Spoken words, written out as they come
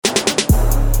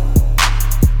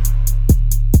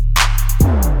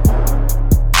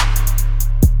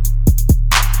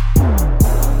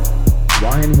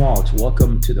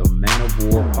Welcome to the Man of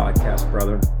War podcast,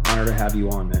 brother. Honor to have you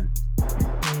on, man.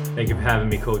 Thank you for having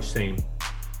me, Coach. Same.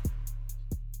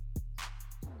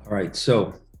 All right,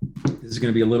 so this is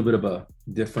going to be a little bit of a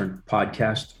different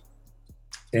podcast,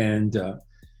 and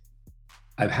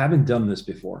I haven't done this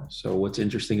before. So what's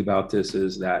interesting about this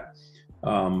is that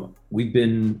we've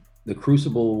been the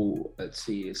Crucible,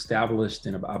 established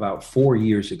in about 4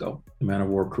 years ago, the Man of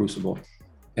War Crucible,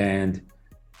 and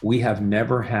we have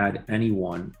never had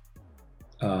anyone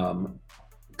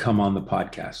come on the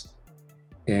podcast.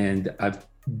 And I've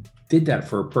did that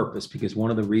for a purpose, because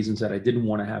one of the reasons that I didn't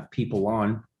want to have people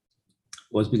on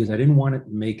was because I didn't want to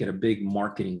make it a big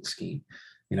marketing scheme,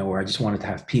 where I just wanted to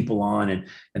have people on and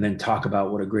then talk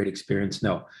about what a great experience.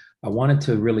 No, I wanted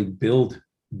to really build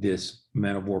this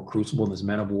Man of War Crucible and this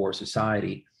Man of War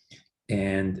Society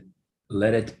and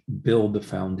let it build the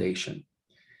foundation.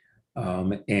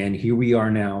 And here we are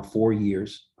now, 4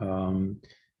 years,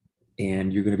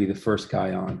 and you're going to be the first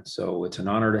guy on. So it's an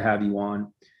honor to have you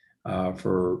on.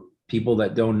 For people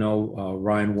that don't know,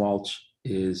 Ryan Walsh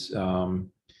is,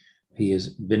 he has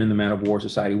been in the Man of War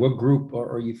Society. What group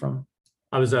are you from?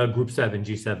 I was Group 7,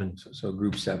 G7. So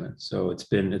Group 7. So it's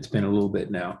been a little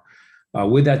bit now.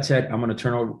 With that said, I'm going to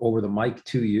turn over the mic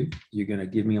to you. You're going to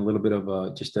give me a little bit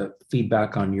of just a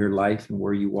feedback on your life and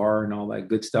where you are and all that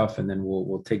good stuff, and then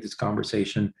we'll take this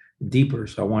conversation deeper.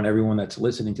 So I want everyone that's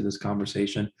listening to this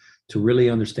conversation to really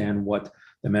understand what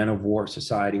the Man of War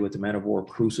Society, what the Man of War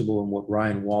Crucible, and what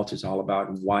Ryan Walsh is all about,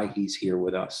 and why he's here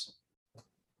with us.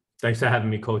 Thanks for having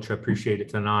me, Coach. I appreciate it.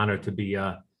 It's an honor to be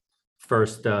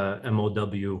first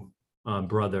MOW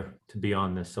brother to be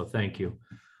on this. So thank you.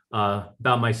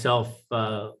 About myself,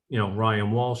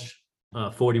 Ryan Walsh,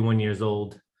 41 years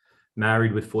old,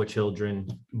 married with 4 children,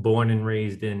 born and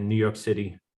raised in New York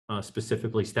City,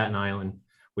 specifically Staten Island,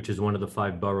 which is one of the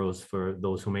 5 boroughs for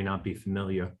those who may not be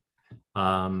familiar.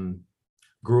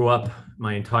 Grew up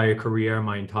my entire career,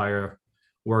 my entire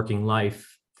working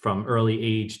life from early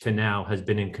age to now has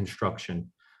been in construction.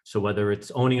 So whether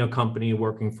it's owning a company,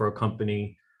 working for a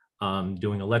company,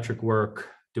 doing electric work,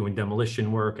 doing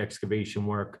demolition work, excavation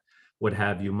work, what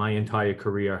have you, my entire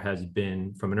career has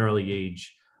been from an early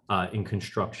age in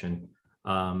construction.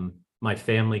 My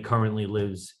family currently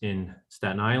lives in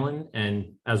Staten Island,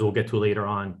 and as we'll get to later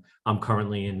on, I'm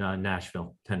currently in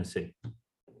Nashville, Tennessee.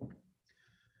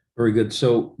 Very good.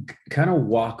 So kind of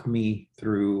walk me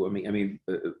through,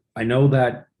 I know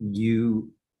that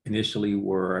you initially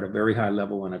were at a very high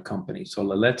level in a company. So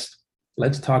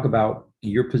let's talk about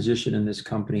your position in this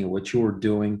company and what you were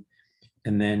doing,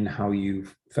 and then how you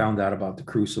found out about the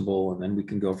Crucible, and then we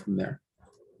can go from there.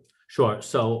 Sure.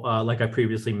 So like I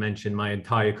previously mentioned, my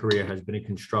entire career has been in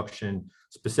construction,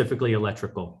 specifically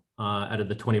electrical. Out of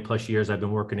the 20 plus years I've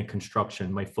been working in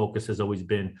construction, my focus has always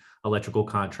been electrical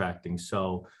contracting.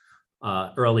 So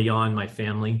early on, my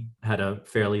family had a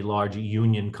fairly large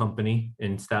union company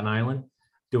in Staten Island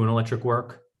doing electric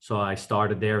work. So I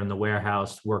started there in the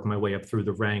warehouse, worked my way up through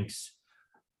the ranks,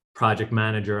 project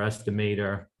manager,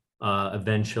 estimator.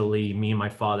 Eventually, me and my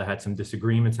father had some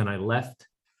disagreements and I left,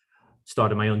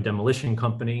 started my own demolition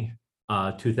company.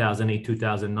 2008,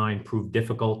 2009 proved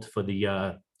difficult for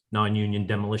the non-union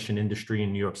demolition industry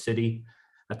in New York City.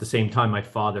 At the same time, my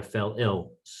father fell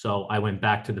ill. So I went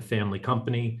back to the family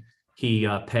company. He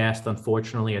passed,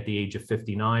 unfortunately, at the age of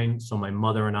 59. So my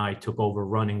mother and I took over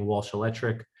running Walsh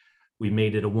Electric. We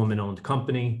made it a woman-owned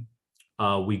company.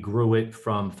 We grew it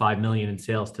from 5 million in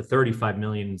sales to 35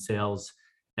 million in sales.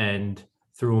 And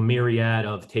through a myriad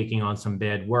of taking on some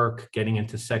bad work, getting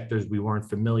into sectors we weren't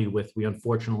familiar with, we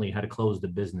unfortunately had to close the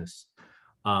business.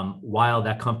 While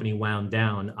that company wound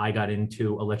down, I got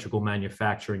into electrical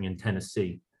manufacturing in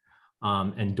Tennessee.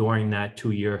 And during that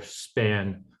 2-year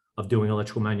span of doing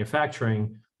electrical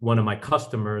manufacturing, one of my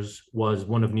customers was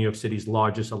one of New York City's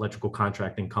largest electrical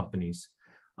contracting companies,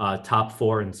 top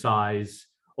 4 in size,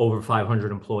 over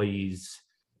 500 employees,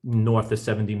 north of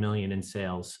 70 million in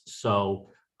sales. So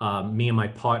me and my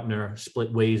partner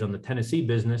split ways on the Tennessee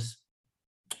business,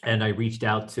 and I reached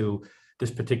out to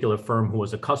this particular firm who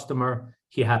was a customer.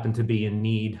 He happened to be in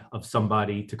need of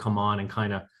somebody to come on and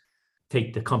kind of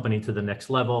take the company to the next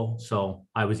level. So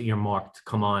I was earmarked to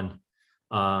come on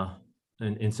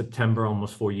in September,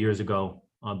 almost 4 years ago,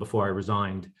 before I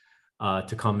resigned,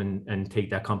 to come and take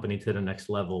that company to the next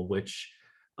level, which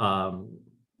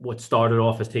what started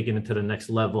off as taking it to the next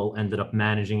level ended up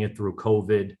managing it through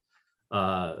COVID,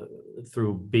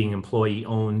 through being employee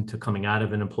owned to coming out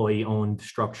of an employee owned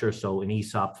structure. So an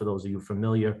ESOP, for those of you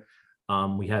familiar,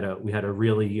 we had a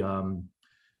really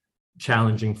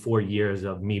challenging 4 years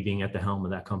of me being at the helm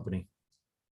of that company.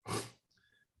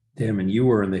 Damn, and you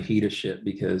were in the heat of shit,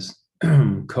 because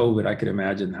COVID, I could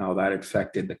imagine how that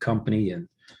affected the company, and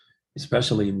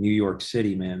especially in New York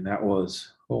City, man, that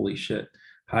was holy shit.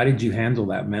 How did you handle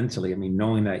that mentally? I mean,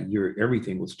 knowing that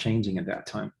everything was changing at that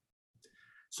time.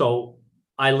 So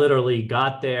I literally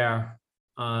got there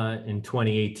in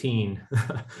 2018,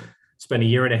 spent a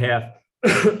year and a half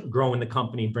growing the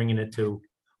company, bringing it to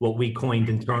what we coined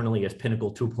internally as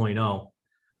Pinnacle 2.0.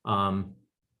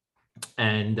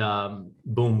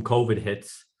 Boom, COVID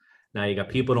hits. Now you got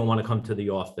people don't want to come to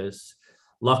the office.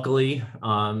 Luckily,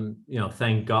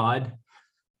 thank God,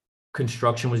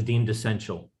 construction was deemed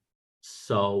essential.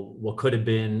 So what could have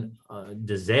been a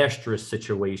disastrous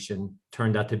situation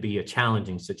turned out to be a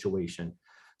challenging situation.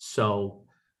 So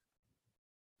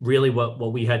really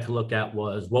what we had to look at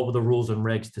was, what were the rules and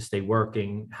regs to stay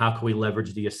working? How can we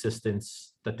leverage the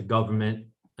assistance that the government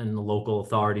and the local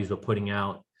authorities were putting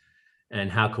out?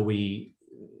 And how could we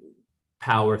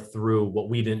power through what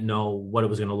we didn't know what it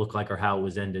was going to look like or how it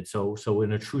was ended? So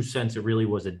in a true sense, it really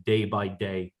was a day by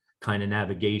day kind of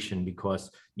navigation,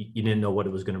 because you didn't know what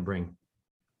it was going to bring.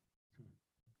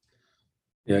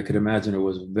 Yeah, I could imagine it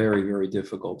was very, very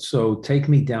difficult. So take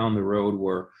me down the road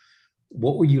where,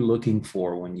 what were you looking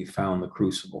for when you found the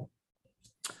Crucible?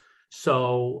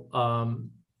 So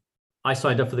I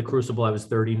signed up for the Crucible. I was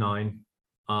 39.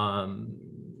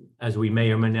 As we may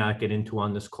or may not get into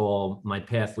on this call, my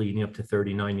path leading up to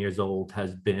 39 years old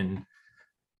has been,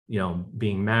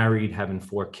 being married, having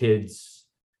 4 kids,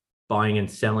 buying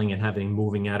and selling and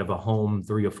moving out of a home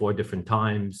 3 or 4 different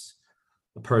times,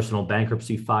 a personal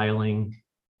bankruptcy filing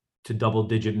to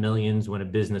double-digit millions when a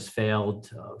business failed,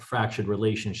 fractured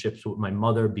relationships with my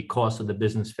mother because of the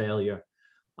business failure,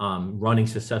 running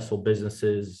successful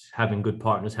businesses, having good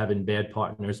partners, having bad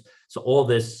partners. So all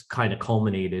this kind of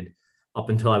culminated up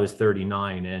until I was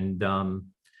 39. And,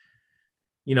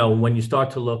 when you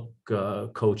start to look,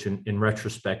 Coach, in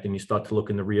retrospect, and you start to look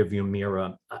in the rearview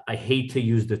mirror, I hate to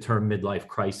use the term midlife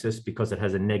crisis because it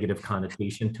has a negative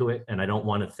connotation to it. And I don't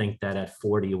want to think that at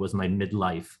 40, it was my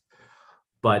midlife.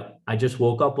 But I just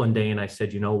woke up one day and I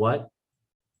said, you know what?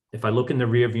 If I look in the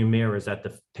rearview mirrors at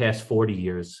the past 40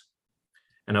 years,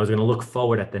 and I was going to look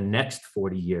forward at the next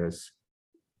 40 years,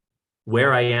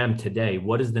 where I am today,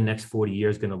 what is the next 40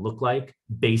 years going to look like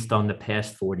based on the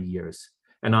past 40 years?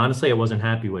 And honestly, I wasn't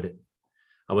happy with it.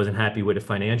 I wasn't happy with it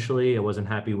financially. I wasn't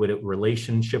happy with it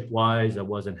relationship wise. I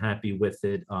wasn't happy with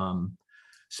it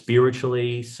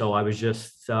spiritually. So I was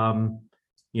just, buying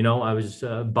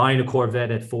a Corvette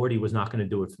at 40 was not going to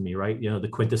do it for me, right? The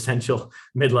quintessential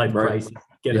midlife crisis,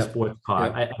 get a sports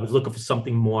car. Yep. I was looking for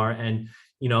something more. And,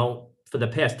 for the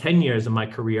past 10 years of my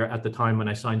career, at the time when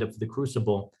I signed up for the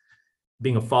Crucible,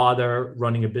 being a father,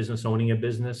 running a business, owning a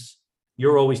business,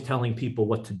 you're always telling people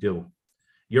what to do.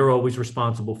 You're always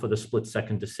responsible for the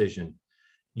split-second decision.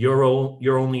 You're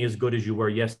only as good as you were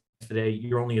yesterday.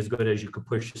 You're only as good as you could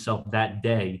push yourself that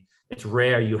day. It's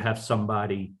rare you have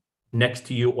somebody next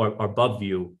to you or above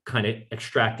you kind of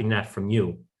extracting that from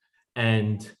you.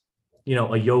 And,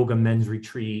 a yoga men's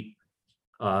retreat,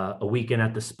 a weekend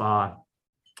at the spa,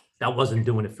 that wasn't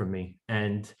doing it for me.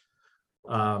 And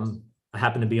I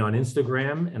happened to be on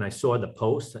Instagram and I saw the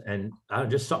post, and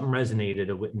just something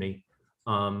resonated with me.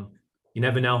 You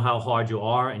never know how hard you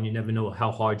are, and you never know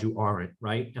how hard you aren't,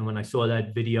 right? And when I saw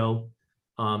that video,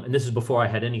 and this is before I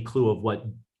had any clue of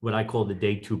what I call the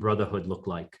day 2 brotherhood looked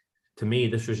like. To me,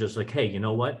 this was just like, hey, you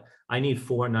know what? I need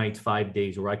 4 nights, 5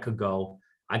 days where I could go,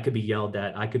 I could be yelled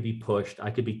at, I could be pushed,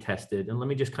 I could be tested. And let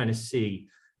me just kind of see,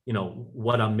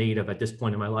 what I'm made of at this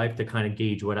point in my life to kind of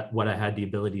gauge what I had the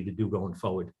ability to do going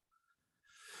forward.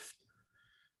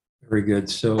 Very good.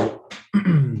 So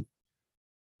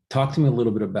talk to me a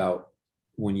little bit about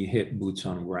when you hit boots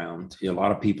on ground. A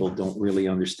lot of people don't really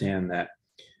understand that.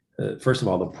 First of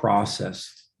all, the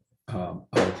process of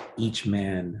each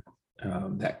man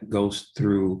that goes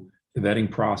through the vetting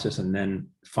process, and then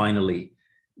finally,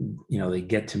 they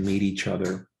get to meet each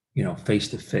other, face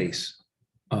to face.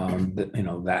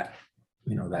 That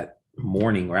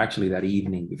morning, or actually that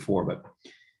evening before, but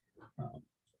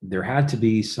there had to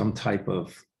be some type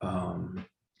of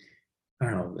I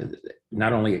don't know,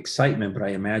 not only excitement, but I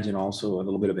imagine also a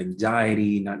little bit of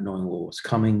anxiety, not knowing what was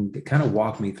coming. Kind of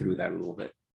walk me through that a little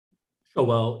bit. Oh,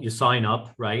 well, you sign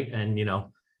up, right? And,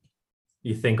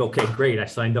 you think, okay, great. I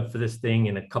signed up for this thing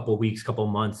in a couple of weeks, couple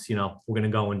of months, we're going to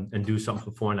go and do something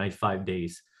for 4 nights, 5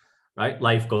 days, right?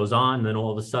 Life goes on. And then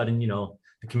all of a sudden,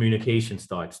 the communication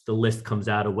starts, the list comes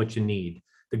out of what you need.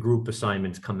 The group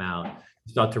assignments come out.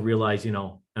 You start to realize,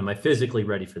 am I physically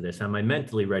ready for this? Am I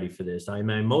mentally ready for this? Am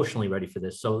I emotionally ready for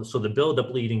this? So the buildup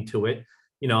leading to it,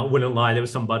 I wouldn't lie. There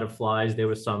was some butterflies. There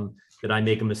was some, did I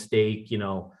make a mistake?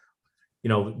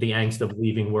 the angst of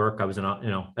leaving work. I was in,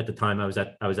 at the time I was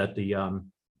at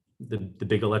the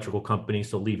big electrical company.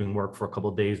 So leaving work for a couple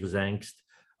of days was angst.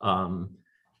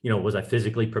 Was I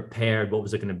physically prepared? What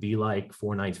was it going to be like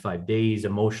 4 nights, 5 days,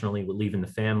 emotionally with leaving the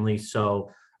family?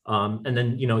 So, and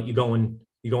then, you go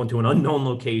into an unknown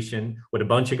location with a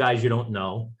bunch of guys you don't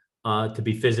know, to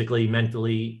be physically,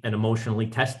 mentally, and emotionally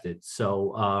tested.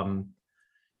 So,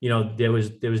 there was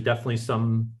definitely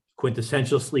some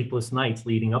quintessential sleepless nights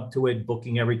leading up to it,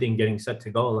 booking everything, getting set to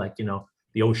go, like,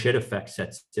 the oh shit effect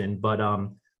sets in. But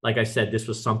like I said, this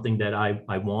was something that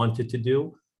I wanted to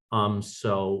do.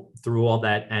 So through all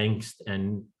that angst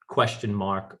and question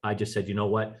mark, I just said, you know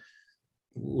what,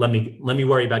 let me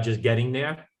worry about just getting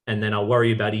there, and then I'll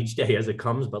worry about each day as it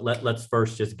comes, but let's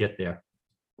first just get there.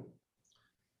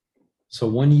 So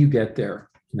when you get there,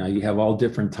 now you have all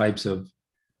different types of,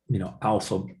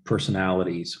 alpha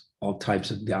personalities, all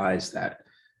types of guys that,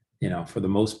 for the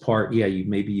most part, yeah,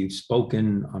 you've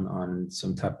spoken on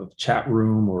some type of chat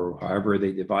room or however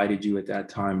they divided you at that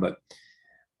time, but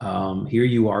here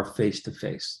you are face to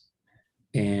face.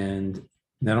 And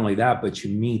not only that, but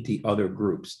you meet the other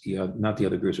groups, not the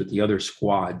other groups, but the other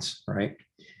squads, right?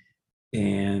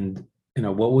 And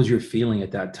what was your feeling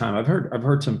at that time? I've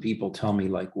heard some people tell me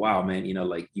like, wow, man,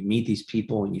 like you meet these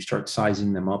people and you start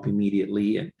sizing them up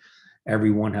immediately, and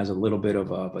everyone has a little bit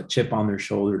of a chip on their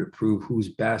shoulder to prove who's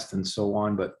best and so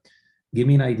on. But give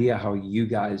me an idea how you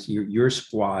guys, your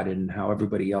squad, and how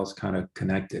everybody else kind of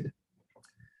connected.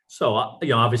 So,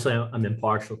 obviously I'm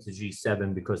impartial to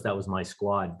G7 because that was my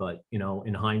squad. But,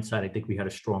 in hindsight, I think we had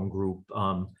a strong group.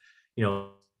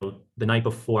 The night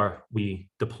before we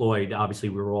deployed, obviously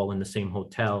we were all in the same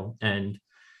hotel, and,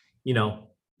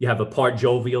 you have a part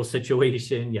jovial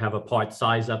situation, you have a part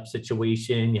size up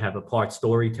situation, you have a part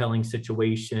storytelling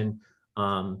situation.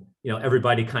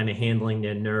 Everybody kind of handling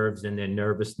their nerves and their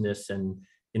nervousness and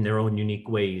in their own unique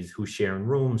ways, who's sharing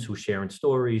rooms, who's sharing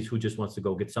stories, who just wants to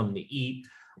go get something to eat.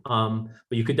 But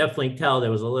you could definitely tell there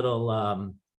was a little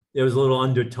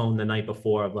undertone the night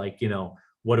before of like,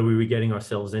 what are we getting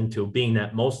ourselves into, being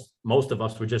that most of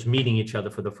us were just meeting each other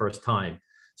for the first time.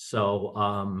 So,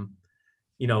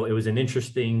 it was an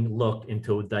interesting look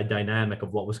into the dynamic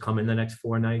of what was coming the next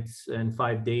 4 nights and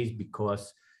 5 days,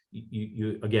 because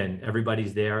you again,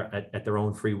 everybody's there at their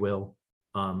own free will,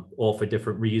 all for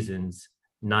different reasons,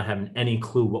 not having any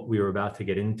clue what we were about to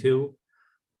get into,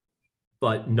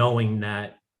 but knowing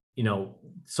that,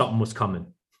 something was coming.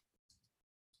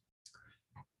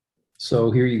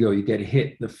 So here you go, you get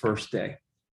hit the first day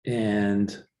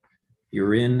and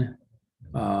you're in,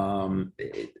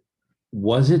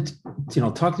 was it,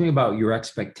 talk to me about your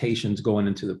expectations going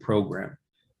into the program.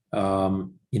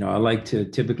 I like to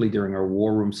typically during our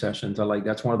war room sessions,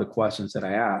 that's one of the questions that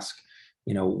I ask,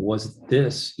 was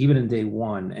this, even in day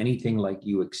one, anything like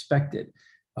you expected?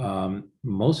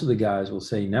 Most of the guys will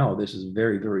say, no, this is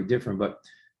very, very different, but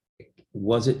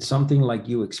was it something like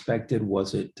you expected?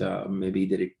 Was it maybe,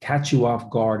 did it catch you off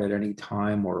guard at any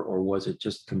time, or was it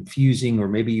just confusing, or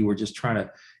maybe you were just trying to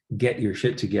get your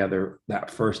shit together that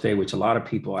first day, which a lot of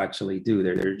people actually do.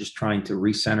 They're just trying to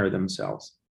recenter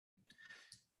themselves.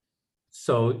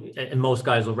 So, and most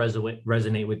guys will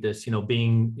resonate with this,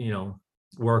 being,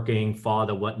 working,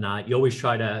 father, whatnot. You always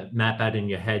try to map out in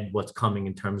your head what's coming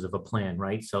in terms of a plan,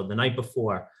 right? So the night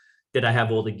before, did I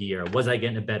have all the gear? Was I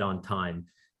getting to bed on time?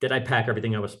 Did I pack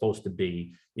everything I was supposed to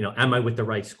be? Am I with the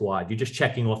right squad? You're just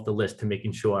checking off the list to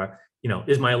making sure,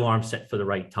 is my alarm set for the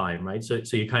right time, right? So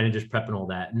you're kind of just prepping all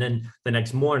that. And then the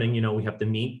next morning, we have to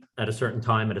meet at a certain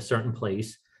time at a certain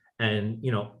place, and,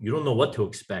 you don't know what to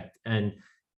expect. And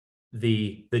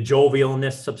the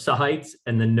jovialness subsides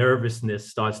and the nervousness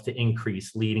starts to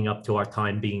increase leading up to our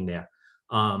time being there.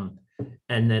 And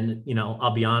then,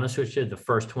 I'll be honest with you, the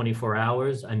first 24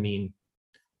 hours, I mean,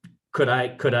 could I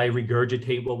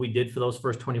regurgitate what we did for those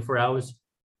first 24 hours?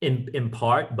 In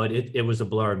part, but it was a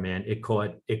blur, man. It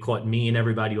caught me and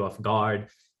everybody off guard.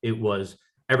 It was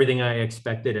everything I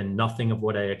expected and nothing of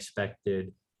what I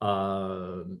expected.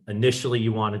 Initially,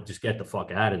 you want to just get the fuck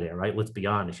out of there, right? Let's be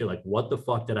honest. You're like, what the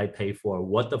fuck did I pay for?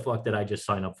 What the fuck did I just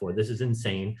sign up for? This is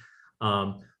insane.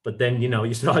 But then,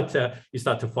 you start to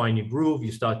find your groove.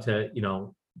 You start to,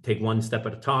 take one step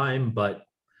at a time. But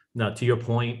now, to your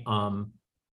point,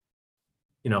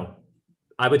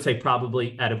 I would say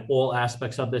probably out of all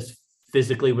aspects of this,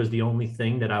 physically was the only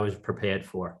thing that I was prepared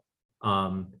for.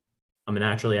 I'm a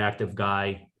naturally active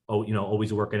guy,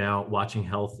 always working out, watching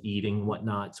health, eating,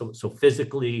 whatnot. So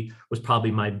physically was probably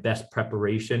my best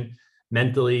preparation.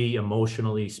 Mentally,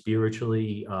 emotionally,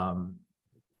 spiritually,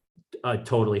 I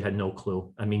totally had no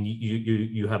clue. I mean,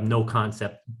 you have no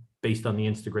concept based on the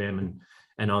Instagram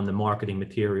and on the marketing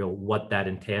material, what that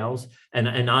entails.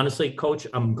 And honestly, coach,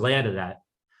 I'm glad of that,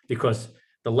 because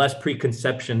the less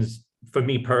preconceptions, for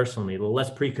me personally, the less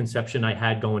preconception I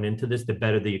had going into this, the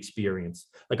better the experience.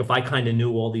 Like if I kind of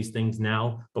knew all these things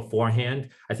now beforehand,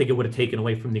 I think it would have taken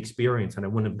away from the experience and I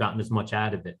wouldn't have gotten as much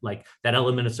out of it. Like that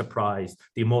element of surprise,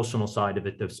 the emotional side of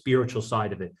it, the spiritual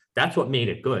side of it, that's what made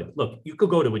it good. Look, you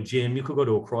could go to a gym, you could go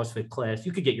to a CrossFit class,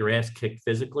 you could get your ass kicked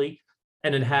physically,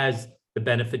 and it has the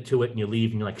benefit to it, and you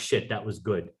leave and you're like, shit, that was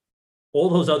good. All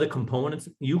those other components,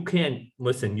 you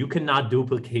cannot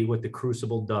duplicate what the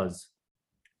Crucible does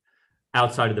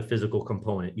outside of the physical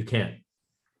component. You can't.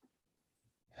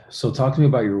 So talk to me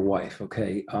about your wife.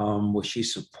 Okay. Was she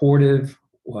supportive?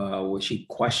 Was she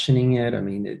questioning it? I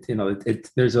mean,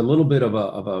 there's a little bit of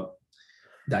a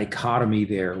dichotomy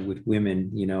there with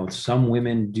women. Some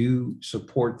women do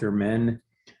support their men.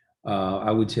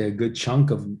 I would say a good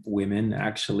chunk of women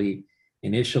actually,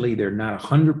 initially, they're not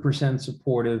 100%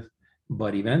 supportive,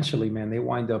 but eventually, man, they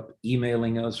wind up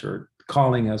emailing us or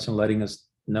calling us and letting us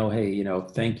know, hey,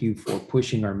 thank you for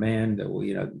pushing our man. That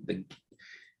the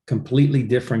completely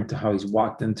different to how he's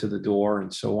walked into the door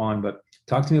and so on. But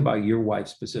talk to me about your wife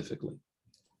specifically.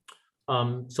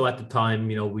 So at the time,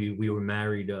 we were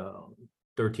married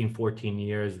 13, 14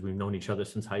 years. We've known each other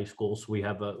since high school. So we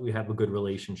have a good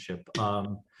relationship.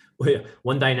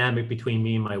 One dynamic between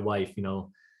me and my wife,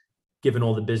 given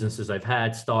all the businesses I've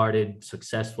had, started,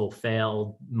 successful,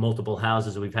 failed, multiple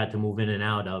houses we've had to move in and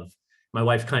out of, my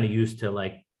wife's kind of used to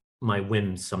like my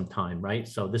whims sometime, right?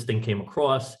 So this thing came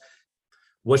across.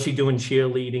 Was she doing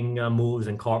cheerleading moves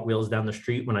and cartwheels down the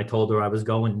street when I told her I was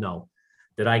going? No.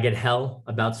 Did I get hell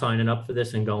about signing up for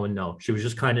this and going? No. She was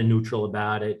just kind of neutral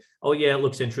about it. Oh yeah, it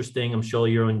looks interesting. I'm sure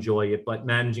you'll enjoy it. But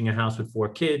managing a house with 4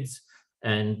 kids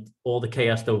and all the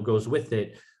chaos that goes with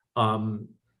it,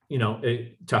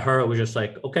 to her, it was just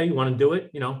like, okay, you want to do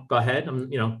it? Go ahead. I'm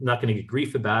not going to get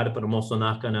grief about it, but I'm also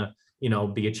not going to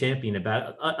be a champion about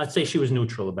it. I'd say she was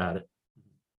neutral about it,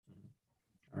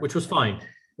 which was fine.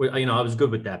 I was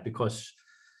good with that because,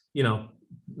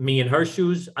 me in her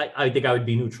shoes, I think I would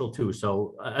be neutral too.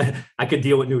 So I could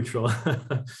deal with neutral.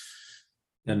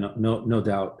 And no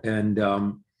doubt.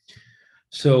 And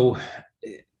so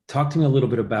talk to me a little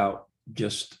bit about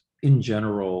just in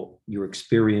general, your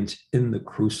experience in the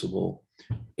Crucible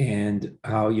and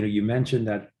how, you mentioned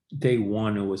that day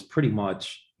one, it was pretty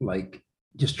much like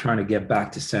just trying to get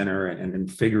back to center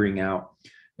and figuring out.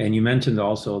 And you mentioned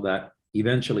also that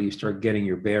eventually you start getting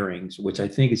your bearings, which I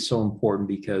think is so important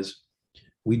because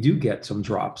we do get some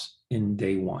drops in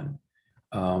day one.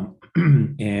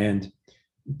 And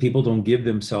people don't give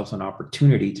themselves an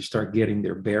opportunity to start getting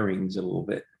their bearings a little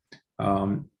bit.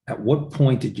 At what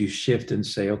point did you shift and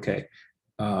say, okay,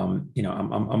 I'm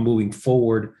moving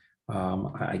forward.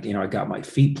 I got my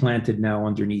feet planted now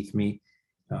underneath me.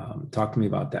 Talk to me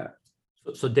about that.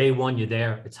 So day one, you're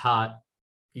there, it's hot.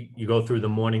 You go through the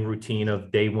morning routine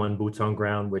of day one, boots on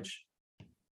ground, which,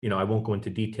 I won't go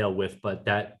into detail with, but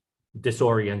that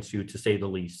disorients you to say the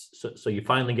least. So you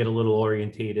finally get a little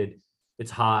orientated.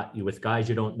 It's hot. You're with guys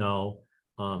you don't know.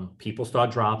 People start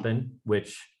dropping,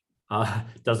 which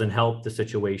doesn't help the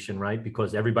situation, right?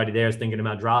 Because everybody there is thinking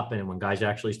about dropping. And when guys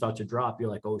actually start to drop, you're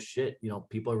like, oh shit,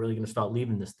 people are really going to start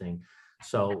leaving this thing.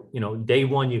 So, day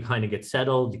one, you kind of get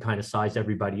settled. You kind of size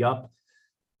everybody up.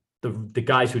 The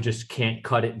guys who just can't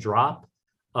cut it drop.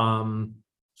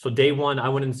 So day one, I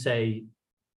wouldn't say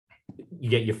you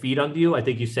get your feet under you. I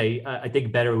think you say, I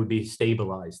think better would be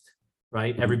stabilized,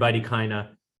 right? Mm-hmm. Everybody kind of,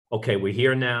 okay, we're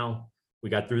here now.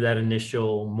 We got through that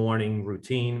initial morning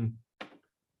routine.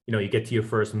 You get to your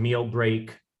first meal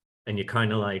break and you're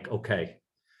kind of like, okay,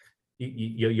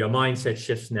 your mindset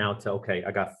shifts now to, okay,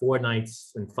 I got 4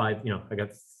 nights and 5, I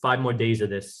got 5 more days of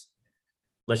this.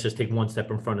 Let's just take one step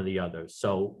in front of the other.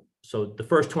 So the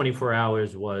first 24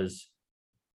 hours was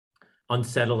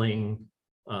unsettling,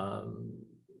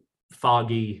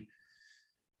 foggy,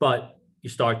 but you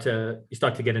start to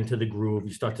get into the groove.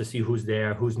 You start to see who's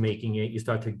there, who's making it. You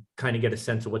start to kind of get a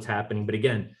sense of what's happening. But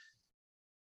again,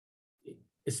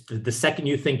 it's the second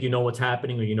you think you know what's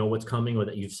happening or you know what's coming or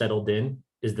that you've settled in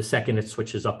is the second it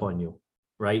switches up on you,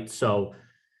 right? So,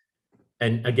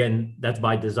 and again, that's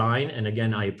by design. And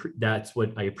again, that's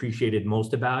what I appreciated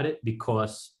most about it,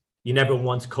 because you never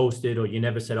once coasted, or you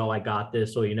never said, oh, I got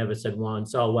this, or you never said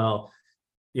once, oh, well,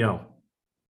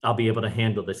 I'll be able to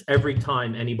handle this. Every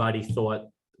time anybody thought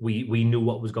we knew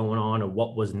what was going on or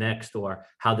what was next or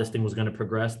how this thing was going to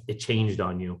progress, it changed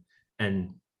on you.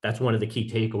 And that's one of the key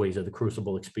takeaways of the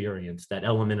Crucible experience, that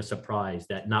element of surprise,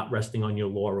 that not resting on your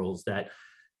laurels, that,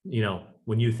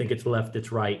 when you think it's left,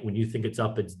 it's right. When you think it's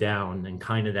up, it's down, and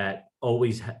kind of that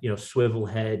always, swivel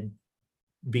head,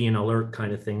 being alert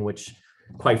kind of thing, which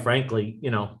quite frankly,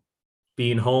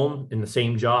 being home in the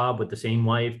same job with the same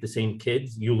wife, the same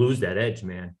kids, you lose that edge,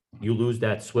 man. You lose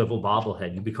that swivel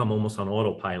bobblehead. You become almost on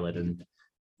autopilot, and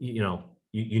you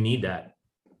need that.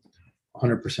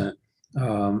 100%,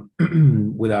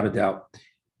 without a doubt.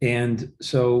 And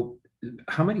so,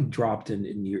 how many dropped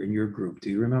in your group? Do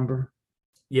you remember?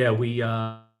 Yeah, we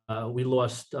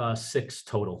lost 6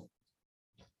 total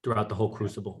throughout the whole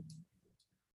crucible.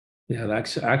 Yeah,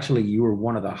 that's actually, you were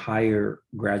one of the higher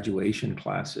graduation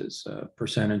classes,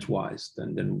 percentage wise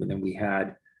than we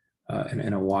had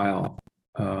in a while.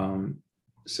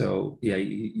 So yeah,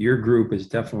 your group is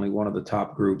definitely one of the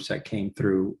top groups that came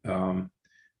through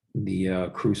the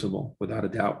crucible, without a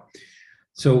doubt.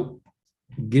 So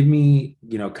give me,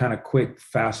 kind of quick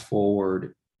fast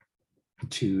forward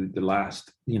to the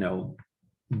last,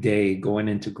 day going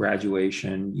into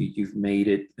graduation. You've made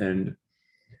it, and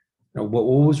what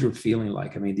was your feeling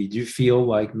like? I mean, did you feel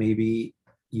like maybe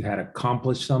you had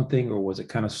accomplished something, or was it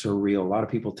kind of surreal? A lot of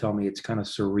people tell me it's kind of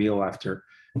surreal after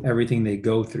everything they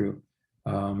go through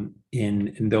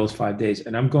in those 5 days.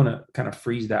 And I'm going to kind of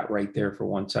freeze that right there for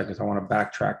 1 second. I want to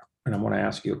backtrack, and I want to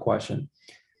ask you a question.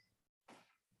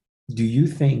 Do you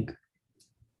think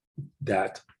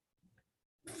that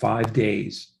 5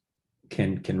 days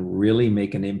can really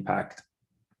make an impact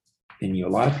in you? A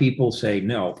lot of people say,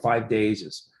 no, 5 days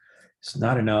is, it's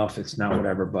not enough, it's not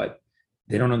whatever, but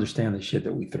they don't understand the shit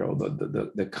that we throw,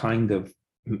 the kind of,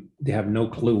 they have no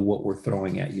clue what we're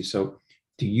throwing at you. So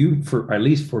do you, for at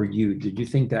least for you, did you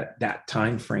think that that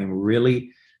time frame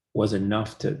really was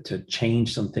enough to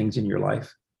change some things in your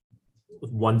life?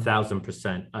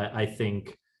 1000%. I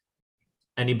think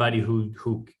anybody who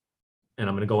and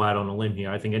I'm going to go out on a limb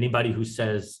here, I think anybody who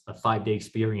says a 5-day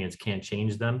experience can't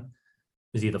change them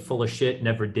is either full of shit,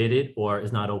 never did it, or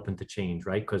is not open to change,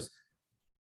 right? Because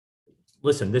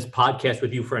listen, this podcast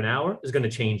with you for an hour is going to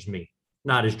change me.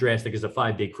 Not as drastic as a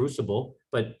 5-day crucible,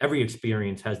 but every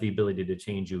experience has the ability to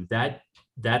change you. That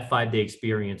 5-day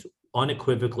experience,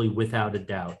 unequivocally, without a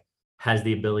doubt, has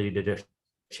the ability to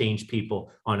change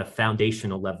people on a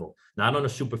foundational level, not on a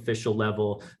superficial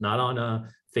level, not on a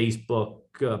Facebook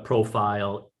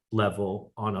profile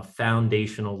level, on a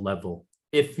foundational level.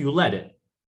 If you let it,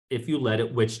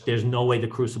 which there's no way the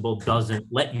crucible doesn't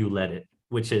let you let it,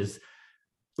 which is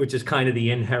kind of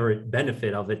the inherent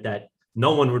benefit of it that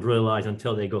no one would realize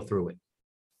until they go through it.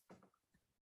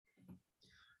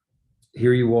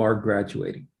 Here you are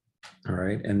graduating. All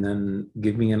right. And then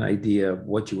give me an idea of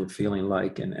what you were feeling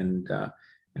like. And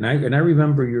I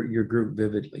remember your group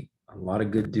vividly. A lot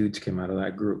of good dudes came out of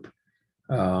that group.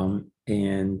 Talk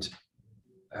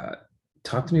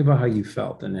to me about how you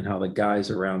felt, and then how the guys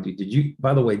around you,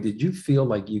 by the way, did you feel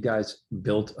like you guys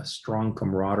built a strong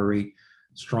camaraderie,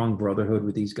 strong brotherhood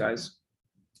with these guys?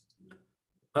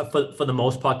 For the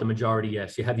most part, the majority,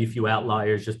 yes. You have a few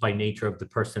outliers just by nature of the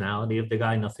personality of the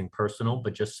guy, nothing personal,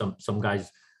 but just some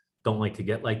guys don't like to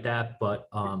get like that. But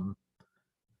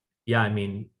yeah, I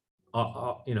mean,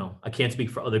 I can't speak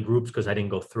for other groups because I didn't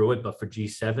go through it, but for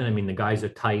G7, I mean, the guys are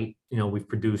tight.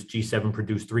 G7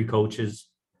 produced 3 coaches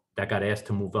that got asked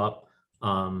to move up.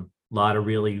 A lot of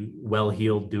really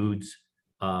well-heeled dudes,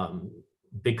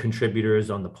 big contributors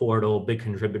on the portal, big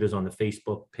contributors on the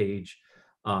Facebook page.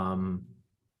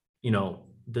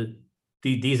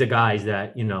 These are guys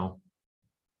that,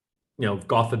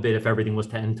 God forbid, if everything was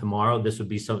to end tomorrow, this would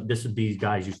be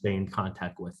guys you stay in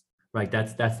contact with, right?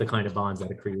 That's the kind of bonds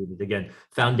that are created. Again,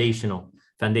 foundational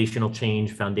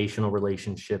change, foundational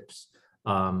relationships.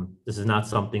 This is not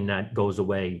something that goes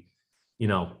away,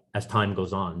 as time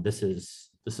goes on. This is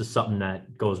something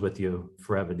that goes with you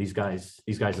forever. These guys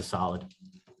are solid.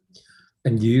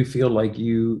 And do you feel like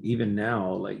you, even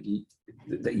now,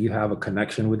 that you have a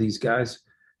connection with these guys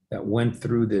that went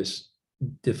through this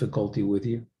difficulty with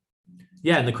you?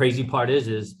 Yeah, and the crazy part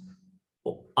is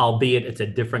albeit it's a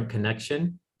different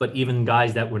connection, but even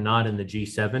guys that were not in the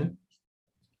G7,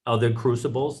 other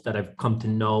crucibles that I've come to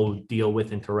know, deal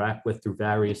with, interact with through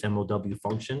various MOW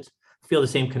functions, feel the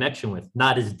same connection with.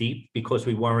 Not as deep because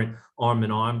we weren't arm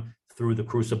in arm through the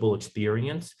crucible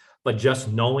experience, but just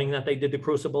knowing that they did the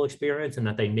crucible experience and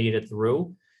that they made it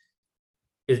through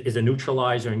is a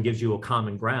neutralizer and gives you a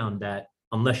common ground that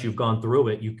unless you've gone through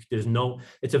it,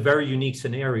 it's a very unique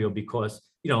scenario because,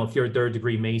 if you're a 3rd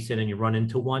degree Mason and you run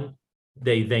into one,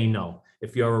 they know.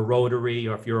 If you're a Rotary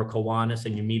or if you're a Kiwanis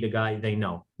and you meet a guy, they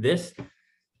know. This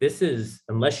is,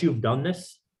 unless you've done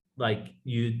this,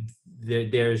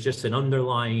 there's just an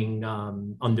underlying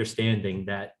understanding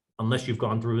that unless you've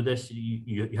gone through this,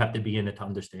 you have to be in it to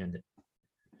understand it.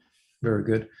 Very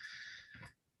good.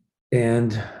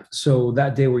 And so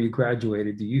that day where you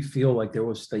graduated, do you feel like there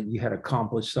was that you had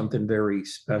accomplished something very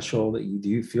special? That you do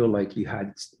you feel like you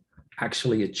had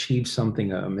actually achieved something,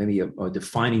 maybe a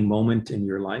defining moment in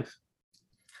your life?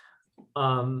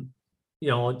 Um,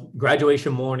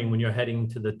 Graduation morning when you're heading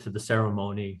to the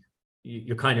ceremony,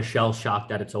 you're kind of shell shocked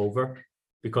that it's over,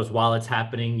 because while it's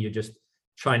happening, you're just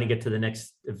trying to get to the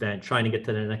next event, trying to get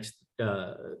to the next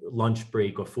lunch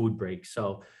break or food break.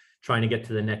 So trying to get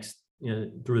to the next,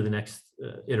 through the next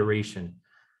iteration.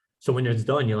 So when it's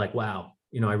done, you're like, wow,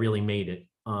 I really made it.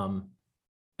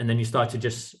 And then you start to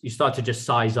just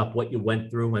size up what you went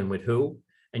through and with who,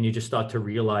 and you just start to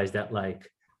realize that, like,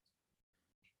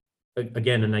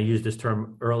 again, and I used this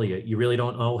term earlier, you really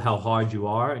don't know how hard you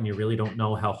are, and you really don't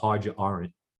know how hard you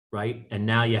aren't, right? And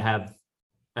now you have,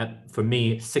 for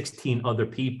me, 16 other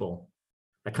people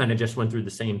that kind of just went through the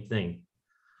same thing.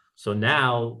 So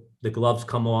now the gloves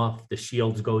come off, the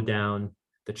shields go down,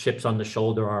 the chips on the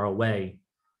shoulder are away.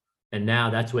 And now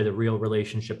that's where the real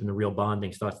relationship and the real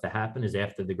bonding starts to happen, is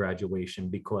after the graduation,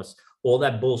 because all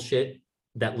that bullshit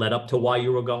that led up to why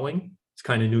you were going, it's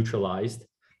kind of neutralized.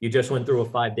 You just went through a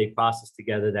 5-day process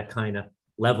together that kind of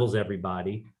levels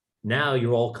everybody. Now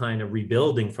you're all kind of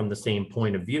rebuilding from the same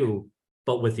point of view,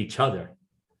 but with each other.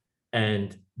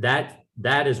 And that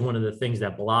is one of the things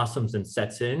that blossoms and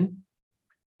sets in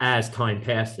as time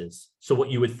passes. So what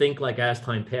you would think, like, as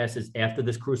time passes after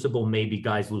this crucible, maybe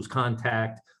guys lose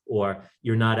contact, or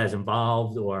you're not as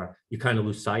involved, or you kind of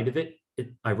lose sight of it.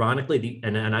 Ironically,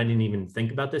 and I didn't even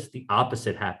think about this, the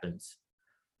opposite happens.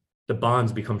 The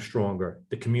bonds become stronger,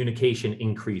 the communication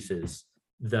increases,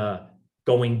 the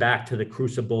going back to the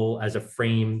crucible as a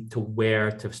frame to where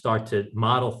to start to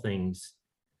model things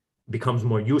becomes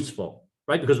more useful,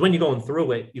 right? Because when you're going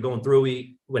through it,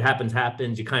 what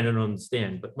happens, you kind of don't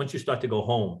understand. But once you start to go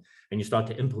home and you start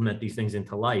to implement these things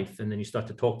into life, and then you start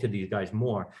to talk to these guys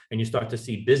more, and you start to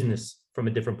see business from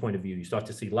a different point of view, you start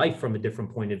to see life from a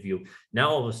different point of view.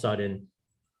 Now, all of a sudden,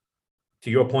 to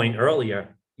your point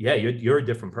earlier, yeah, you're a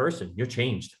different person. You're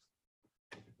changed.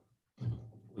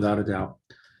 Without a doubt.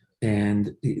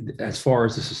 And as far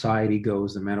as the society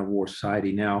goes, the Man of War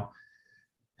Society now,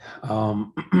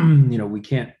 we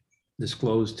can't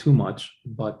disclose too much,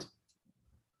 but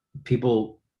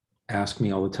people ask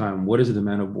me all the time, what is the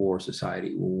Man of War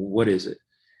Society? What is it?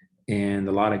 And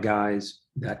a lot of guys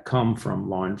that come from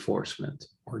law enforcement,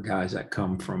 or guys that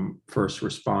come from first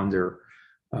responder,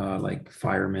 like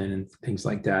firemen and things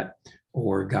like that,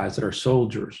 or guys that are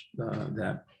soldiers,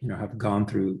 that have gone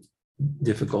through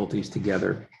difficulties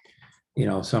together,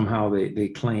 somehow they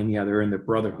claim, yeah, they're in the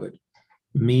brotherhood.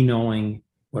 Me knowing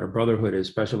what a brotherhood is,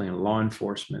 especially in law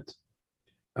enforcement,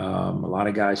 a lot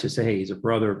of guys just say, hey, he's a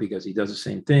brother because he does the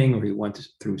same thing, or he went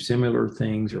through similar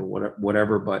things, or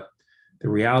whatever. But the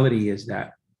reality is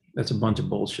that that's a bunch of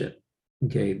bullshit.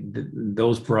 Okay,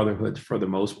 those brotherhoods, for the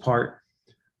most part,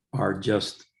 are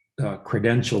just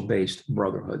credential-based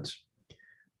brotherhoods.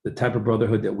 The type of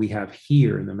brotherhood that we have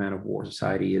here in the Man of War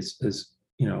Society is,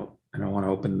 and I want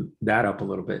to open that up a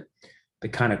little bit. The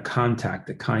kind of contact,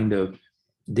 the kind of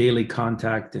daily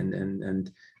contact,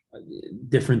 and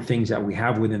different things that we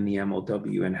have within the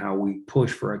MLW, and how we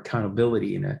push for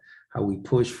accountability, and how we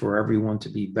push for everyone to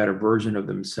be a better version of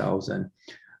themselves, and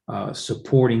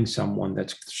supporting someone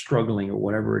that's struggling or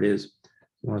whatever it is.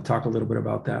 You want to talk a little bit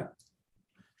about that?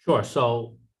 Sure.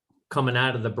 So coming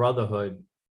out of the brotherhood,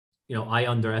 I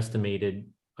underestimated,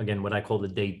 again, what I call the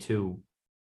day 2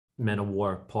 Men of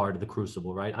War part of the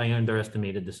crucible, right? I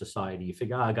underestimated the society. You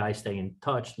figure, guys stay in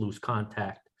touch, lose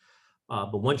contact.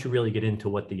 But once you really get into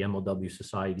what the MLW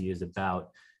society is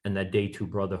about, and that day 2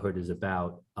 brotherhood is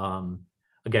about,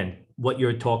 again, what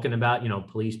you're talking about,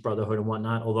 police brotherhood and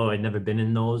whatnot, although I've never been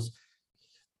in those,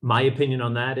 my opinion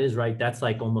on that is, right, that's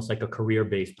like almost like a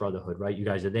career-based brotherhood, right? You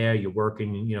guys are there, you're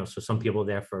working, so some people are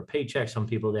there for a paycheck, some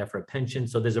people are there for a pension.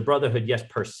 So there's a brotherhood, yes,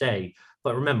 per se.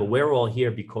 But remember, we're all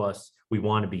here because we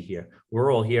want to be here.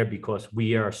 We're all here because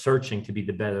we are searching to be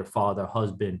the better father,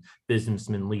 husband,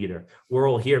 businessman, leader. We're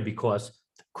all here because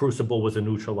Crucible was a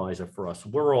neutralizer for us.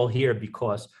 We're all here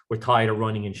because we're tired of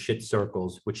running in shit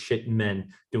circles with shit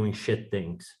men doing shit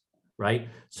things, right?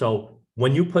 So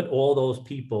when you put all those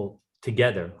people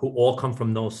together who all come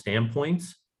from those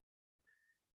standpoints,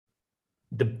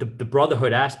 the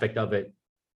brotherhood aspect of it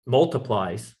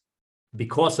multiplies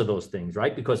because of those things,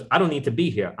 right? Because I don't need to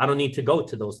be here. I don't need to go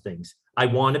to those things. I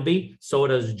want to be, so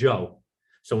does Joe.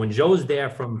 So when Joe's there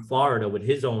from Florida with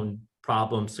his own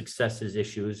problems, successes,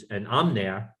 issues, and I'm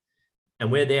there,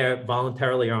 and we're there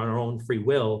voluntarily on our own free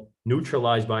will,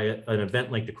 neutralized by an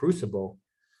event like the Crucible,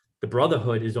 the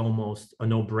brotherhood is almost a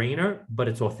no-brainer, but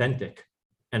it's authentic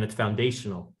and it's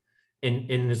foundational.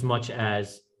 in as much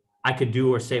as I could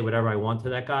do or say whatever I want to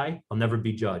that guy. I'll never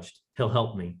be judged. He'll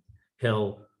help me.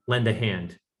 He'll lend a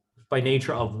hand. By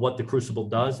nature of what the Crucible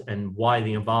does and why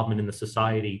the involvement in the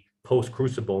society post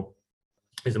Crucible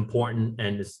is important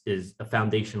and is a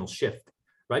foundational shift,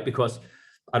 right? Because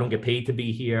I don't get paid to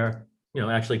be here. It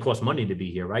actually costs money to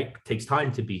be here, right? It takes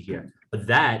time to be here. But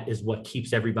that is what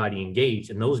keeps everybody engaged.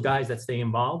 And those guys that stay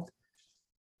involved,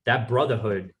 that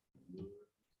brotherhood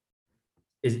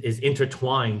is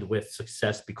intertwined with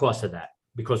success because of that.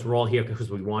 Because we're all here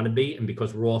because we want to be, and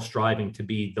because we're all striving to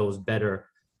be those better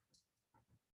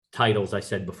titles I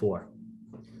said before.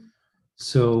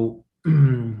 So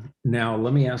now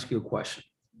let me ask you a question.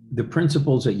 The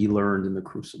principles that you learned in the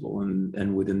Crucible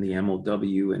and within the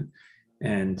MOW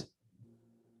and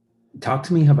talk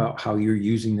to me about how you're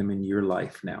using them in your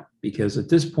life now, because at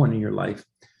this point in your life,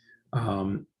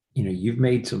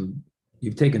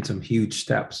 you've taken some huge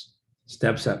steps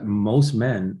that most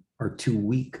men are too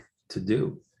weak to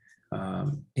do.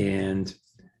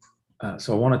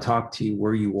 So I want to talk to you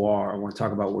where you are. I want to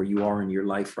talk about where you are in your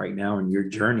life right now and your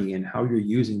journey and how you're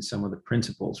using some of the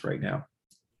principles right now.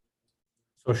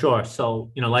 So sure.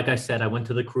 So, like I said, I went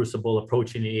to the Crucible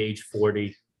approaching the age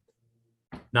 40,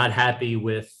 not happy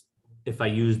with if I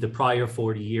used the prior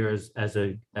 40 years as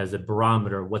a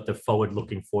barometer, what the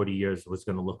forward-looking 40 years was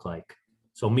going to look like.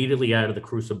 So immediately out of the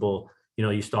Crucible,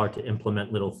 you start to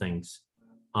implement little things.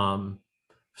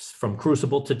 From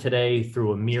Crucible to today,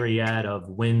 through a myriad of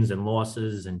wins and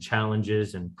losses and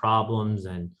challenges and problems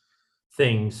and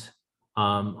things,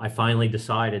 I finally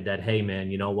decided that, hey,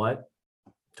 man, you know what?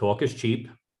 Talk is cheap.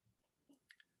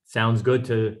 Sounds good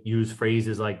to use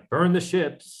phrases like burn the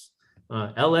ships,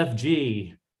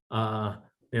 LFG,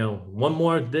 one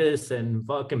more this and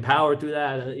fucking power through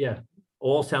that. Yeah,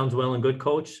 all sounds well and good,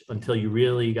 coach, until you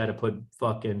really got to put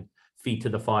fucking feet to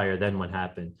the fire. Then what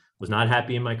happened? Was not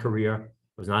happy in my career.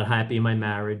 I was not happy in my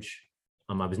marriage.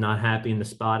 I was not happy in the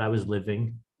spot I was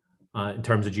living in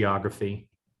terms of geography.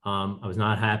 I was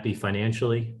not happy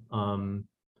financially. I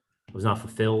was not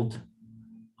fulfilled.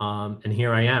 And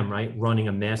here I am, right, running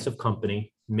a massive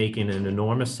company, making an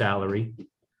enormous salary,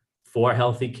 4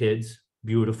 healthy kids,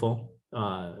 beautiful,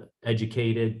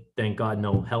 educated, thank God,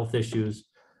 no health issues,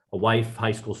 a wife,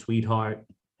 high school sweetheart.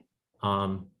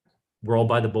 We're all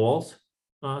by the balls,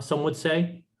 some would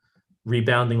say.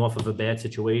 Rebounding off of a bad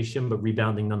situation, but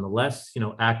rebounding nonetheless,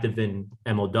 active in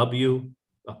MOW,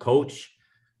 a coach,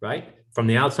 right? From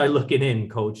the outside looking in,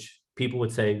 coach, people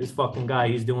would say, this fucking guy,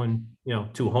 he's doing,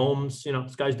 2 homes,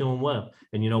 this guy's doing well.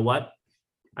 And you know what?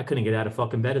 I couldn't get out of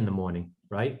fucking bed in the morning,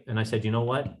 right? And I said, you know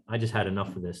what? I just had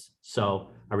enough of this. So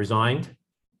I resigned.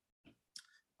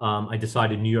 I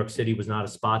decided New York City was not a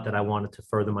spot that I wanted to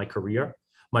further my career.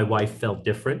 My wife felt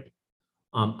different.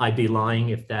 I'd be lying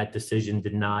if that decision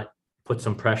did not put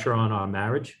some pressure on our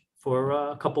marriage for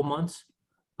a couple months,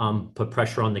 put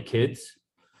pressure on the kids,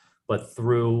 but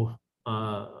through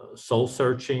soul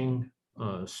searching,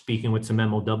 speaking with some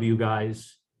MOW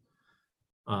guys,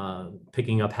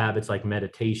 picking up habits like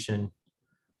meditation,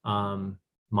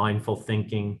 mindful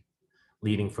thinking,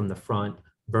 leading from the front,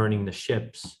 burning the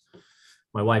ships.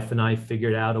 My wife and I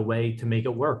figured out a way to make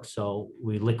it work. So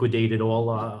we liquidated all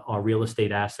our real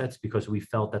estate assets because we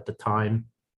felt at the time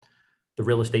the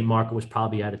real estate market was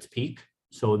probably at its peak.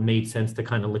 So it made sense to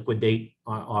kind of liquidate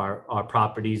our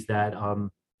properties that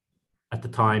at the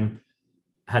time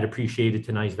had appreciated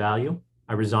to nice value.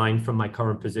 I resigned from my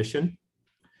current position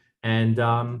and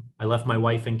I left my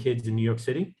wife and kids in New York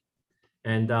City.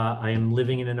 And I am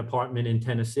living in an apartment in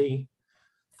Tennessee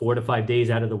 4 to 5 days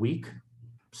out of the week,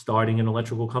 starting an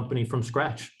electrical company from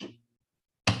scratch.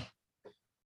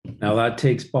 Now that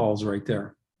takes balls right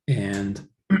there. And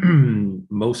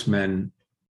most men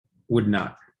would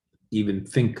not even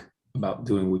think about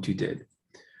doing what you did.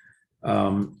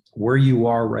 Where you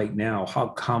are right now, how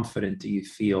confident do you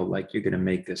feel like you're going to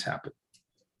make this happen?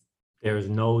 There is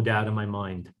no doubt in my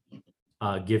mind,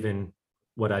 given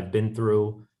what I've been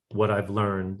through, what I've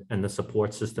learned, and the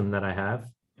support system that I have.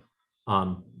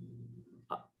 I'm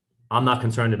not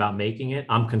concerned about making it.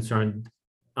 I'm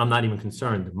not even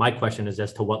concerned. My question is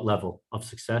as to what level of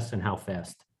success and how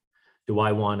fast. Do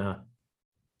I want to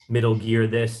middle gear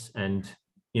this and,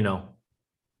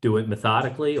 do it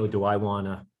methodically, or do I want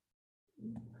to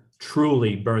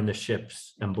truly burn the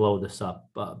ships and blow this up?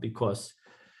 Because,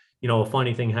 a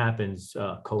funny thing happens,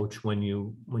 coach, when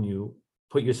you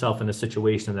put yourself in a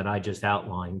situation that I just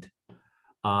outlined,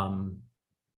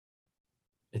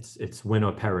 it's win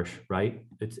or perish, right?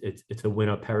 It's a win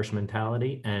or perish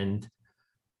mentality. And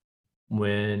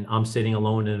when I'm sitting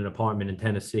alone in an apartment in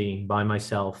Tennessee by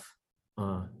myself,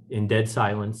 in dead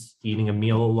silence, eating a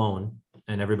meal alone,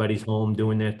 and everybody's home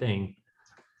doing their thing.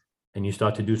 And you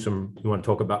start to do you want to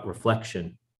talk about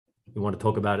reflection. You want to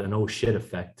talk about an oh shit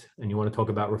effect, and you want to talk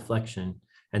about reflection.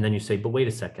 And then you say, but wait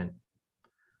a second,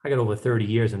 I got over 30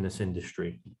 years in this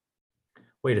industry.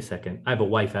 Wait a second, I have a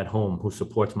wife at home who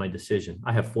supports my decision.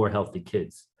 I have 4 healthy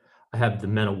kids. I have the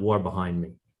men of war behind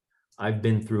me. I've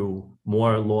been through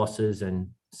more losses and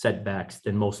setbacks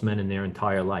than most men in their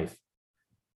entire life.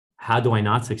 How do I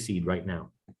not succeed right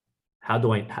now? How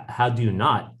do you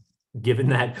not, given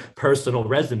that personal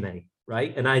resume,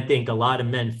 right? And I think a lot of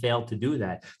men fail to do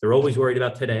that. They're always worried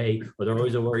about today, or they're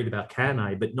always worried about can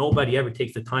I, but nobody ever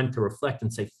takes the time to reflect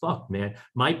and say, fuck, man,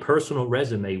 my personal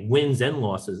resume, wins and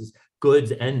losses,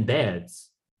 goods and bads,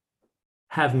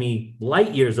 have me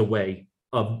light years away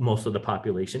of most of the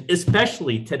population,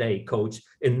 especially today, coach,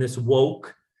 in this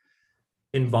woke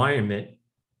environment.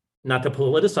 Not to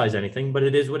politicize anything, but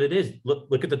it is what it is.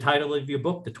 Look at the title of your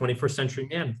book, The 21st Century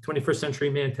Man. The 21st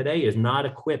Century Man today is not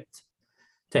equipped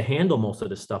to handle most of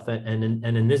this stuff. And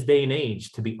in this day and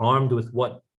age, to be armed with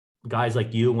what guys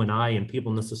like you and I and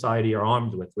people in the society are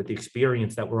armed with the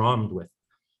experience that we're armed with,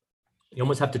 you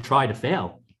almost have to try to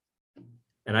fail.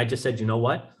 And I just said, you know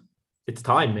what? It's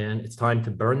time, man. It's time to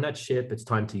burn that ship. It's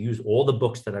time to use all the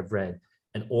books that I've read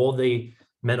and all the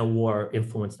men of war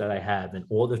influence that I have and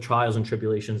all the trials and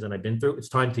tribulations that I've been through. It's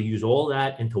time to use all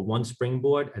that into one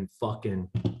springboard and fucking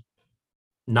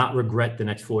not regret the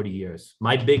next 40 years.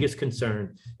 My biggest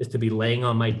concern is to be laying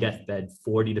on my deathbed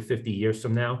 40 to 50 years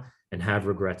from now and have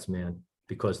regrets, man,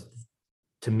 because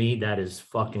to me, that is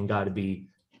fucking got to be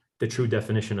the true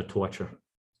definition of torture.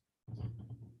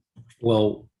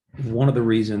 Well, one of the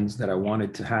reasons that I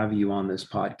wanted to have you on this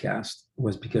podcast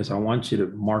was because I want you to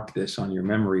mark this on your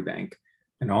memory bank.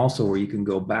 And also where you can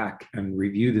go back and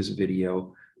review this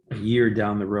video a year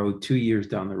down the road, 2 years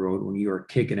down the road, when you are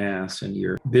kicking ass and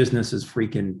your business is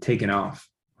freaking taking off.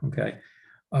 Okay.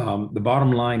 The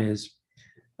bottom line is,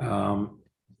 not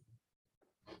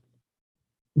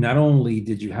only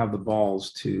did you have the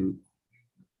balls to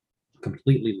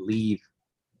completely leave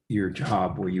your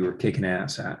job where you were kicking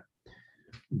ass at,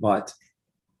 but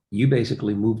you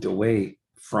basically moved away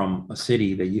from a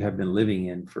city that you have been living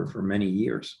in for many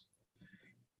years.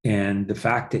 And the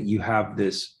fact that you have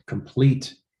this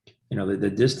complete, the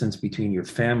distance between your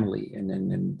family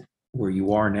and where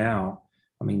you are now,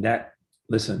 I mean,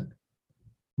 listen,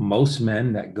 most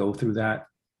men that go through that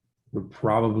would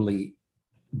probably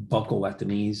buckle at the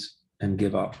knees and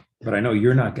give up. But I know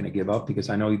you're not going to give up, because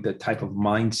I know the type of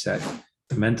mindset,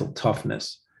 the mental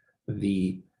toughness,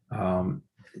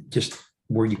 just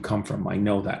where you come from. I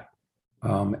know that.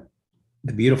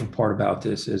 The beautiful part about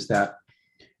this is that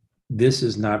this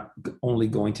is not only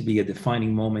going to be a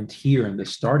defining moment here in the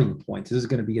starting point. This is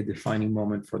going to be a defining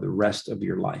moment for the rest of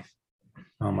your life.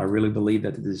 I really believe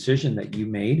that the decision that you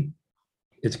made,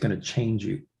 it's going to change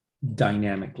you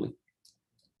dynamically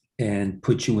and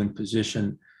put you in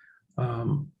position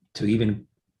to even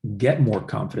get more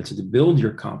confidence, to build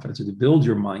your confidence, to build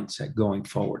your mindset going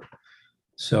forward.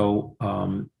 So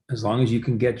as long as you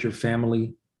can get your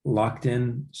family locked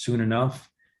in soon enough,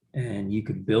 and you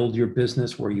could build your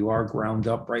business where you are ground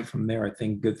up right from there, I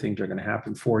think good things are going to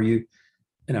happen for you.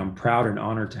 And I'm proud and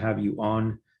honored to have you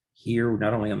on here,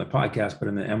 not only on the podcast, but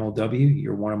in the MLW.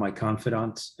 You're one of my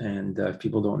confidants. And if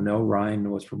people don't know,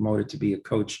 Ryan was promoted to be a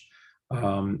coach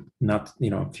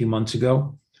a few months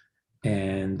ago.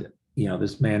 And,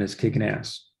 this man is kicking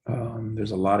ass.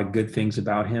 There's a lot of good things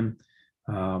about him.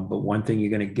 But one thing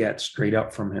you're going to get straight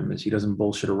up from him is he doesn't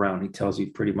bullshit around. He tells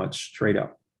you pretty much straight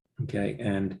up. Okay.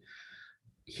 And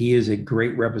he is a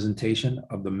great representation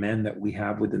of the men that we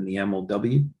have within the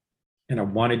MLW. And I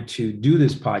wanted to do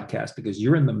this podcast because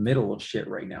you're in the middle of shit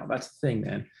right now. That's the thing,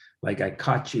 man. Like, I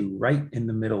caught you right in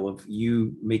the middle of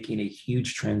you making a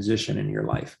huge transition in your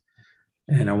life.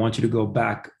 And I want you to go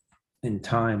back in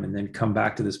time and then come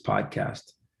back to this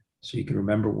podcast so you can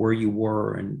remember where you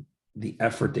were and the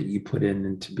effort that you put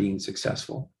into being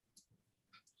successful.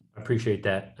 I appreciate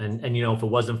that. And if it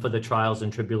wasn't for the trials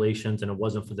and tribulations, and it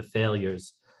wasn't for the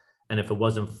failures, and if it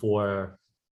wasn't for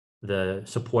the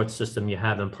support system you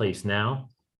have in place now,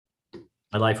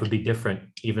 my life would be different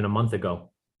even a month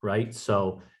ago, right?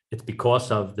 So it's because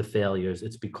of the failures.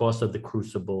 It's because of the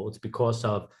crucible. It's because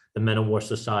of the Men of War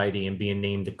Society and being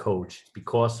named a coach. It's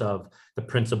because of the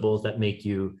principles that make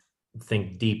you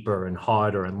think deeper and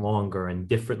harder and longer and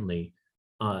differently.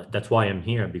 That's why I'm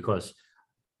here, because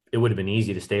it would have been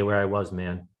easy to stay where I was,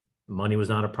 man. Money was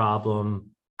not a problem.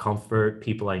 Comfort,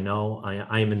 people I know.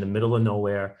 I am in the middle of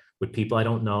nowhere with people I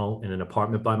don't know, in an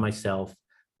apartment by myself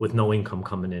with no income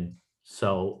coming in.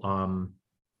 So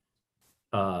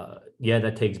yeah,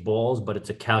 that takes balls, but it's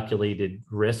a calculated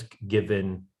risk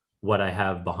given what I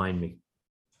have behind me.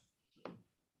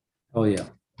 Oh yeah.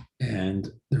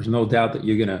 And there's no doubt that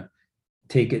you're going to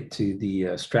take it to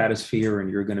the stratosphere, and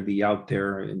you're going to be out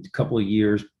there in a couple of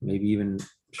years, maybe even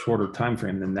shorter time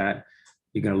frame than that.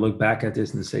 You're going to look back at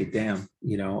this and say, damn,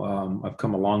 I've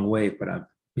come a long way, but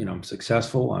I'm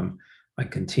successful. I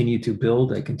continue to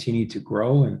build, I continue to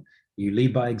grow, and you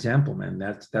lead by example, man.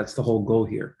 That's the whole goal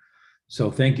here.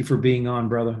 So thank you for being on,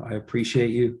 brother. I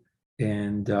appreciate you.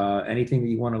 And anything that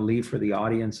you want to leave for the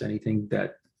audience, anything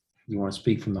that you want to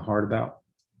speak from the heart about?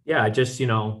 Yeah, just,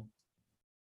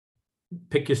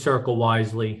 pick your circle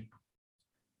wisely.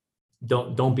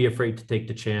 Don't be afraid to take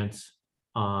the chance.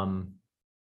 I've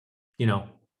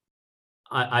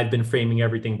been framing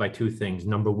everything by two things.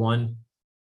 Number one,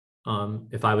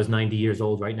 if I was 90 years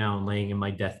old right now and laying in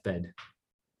my deathbed,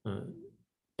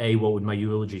 A, what would my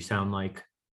eulogy sound like?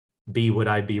 B, would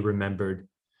I be remembered?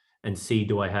 And C,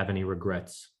 do I have any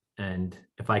regrets? And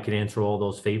if I could answer all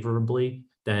those favorably,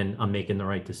 then I'm making the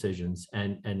right decisions.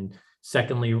 And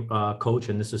secondly, Coach,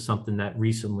 and this is something that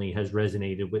recently has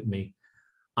resonated with me,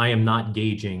 I am not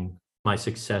gauging my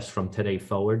success from today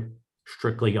forward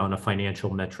strictly on a financial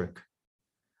metric.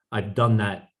 I've done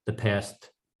that the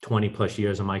past 20 plus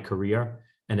years of my career,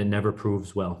 and it never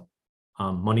proves well.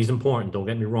 Money's important, don't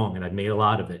get me wrong, and I've made a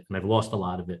lot of it, and I've lost a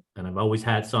lot of it, and I've always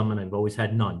had some, and I've always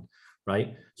had none,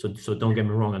 right? So don't get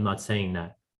me wrong, I'm not saying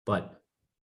that, but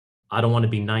I don't want to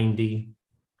be 90,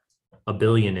 a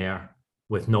billionaire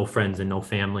with no friends and no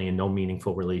family and no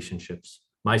meaningful relationships.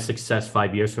 My success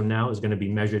 5 years from now is going to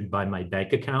be measured by my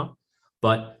bank account,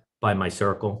 but by my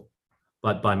circle,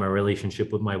 but by my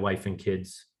relationship with my wife and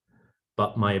kids,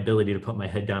 but my ability to put my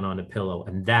head down on a pillow.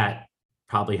 And that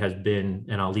probably has been,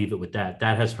 and I'll leave it with that,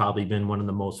 that has probably been one of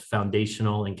the most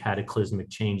foundational and cataclysmic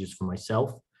changes for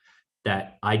myself,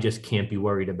 that I just can't be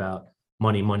worried about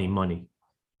money,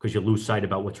 because you lose sight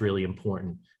about what's really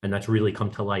important. And that's really come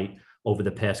to light over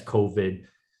the past COVID,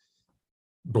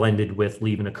 blended with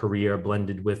leaving a career,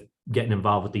 blended with getting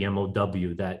involved with the MOW,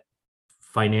 that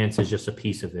finance is just a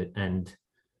piece of it. And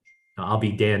I'll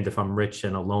be damned if I'm rich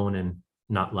and alone and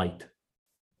not liked.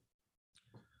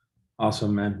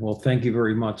 Awesome, man. Well, thank you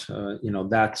very much.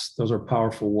 Those are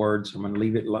powerful words. I'm going to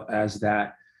leave it as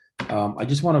that. I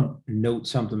just want to note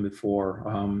something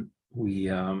before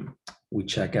we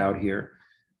check out here.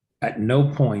 At no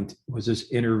point was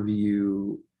this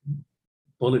interview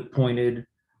bullet pointed.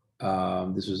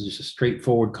 This was just a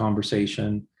straightforward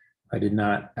conversation. I did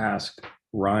not ask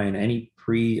Ryan any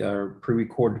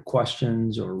pre-recorded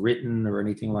questions or written or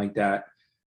anything like that.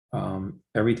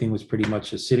 Everything was pretty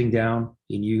much just sitting down.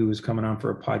 He knew he was coming on for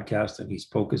a podcast, and he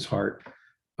spoke his heart.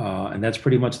 And that's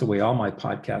pretty much the way all my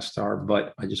podcasts are.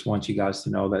 But I just want you guys to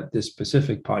know that this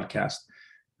specific podcast,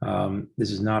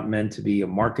 this is not meant to be a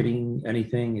marketing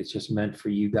anything. It's just meant for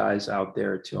you guys out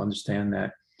there to understand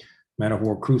that Men of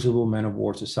War Crucible, Men of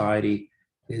War Society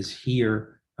is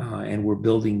here, and we're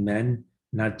building men,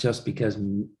 not just because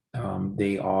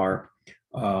they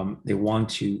want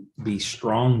to be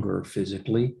stronger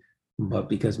physically, but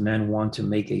because men want to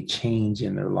make a change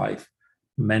in their life,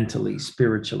 mentally,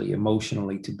 spiritually,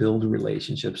 emotionally, to build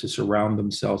relationships, to surround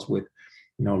themselves with,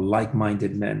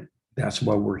 like-minded men. That's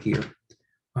why we're here.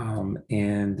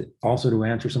 And also to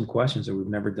answer some questions that we've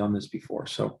never done this before.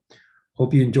 So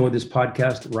hope you enjoyed this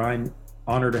podcast. Ryan,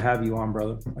 honor to have you on,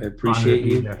 brother. I appreciate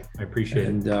you. I appreciate it.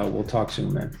 And we'll talk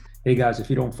soon, man. Hey guys, if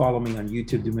you don't follow me on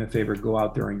YouTube, do me a favor, go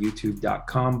out there on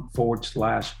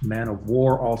youtube.com/Man of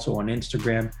War. Also on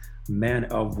Instagram, Man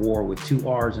of War with 2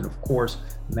 R's. And of course,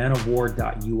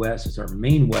 manofwar.us is our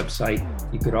main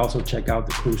website. You could also check out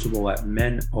the Crucible at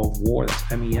Men of War.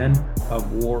 That's MEN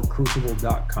of War,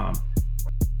 crucible.com.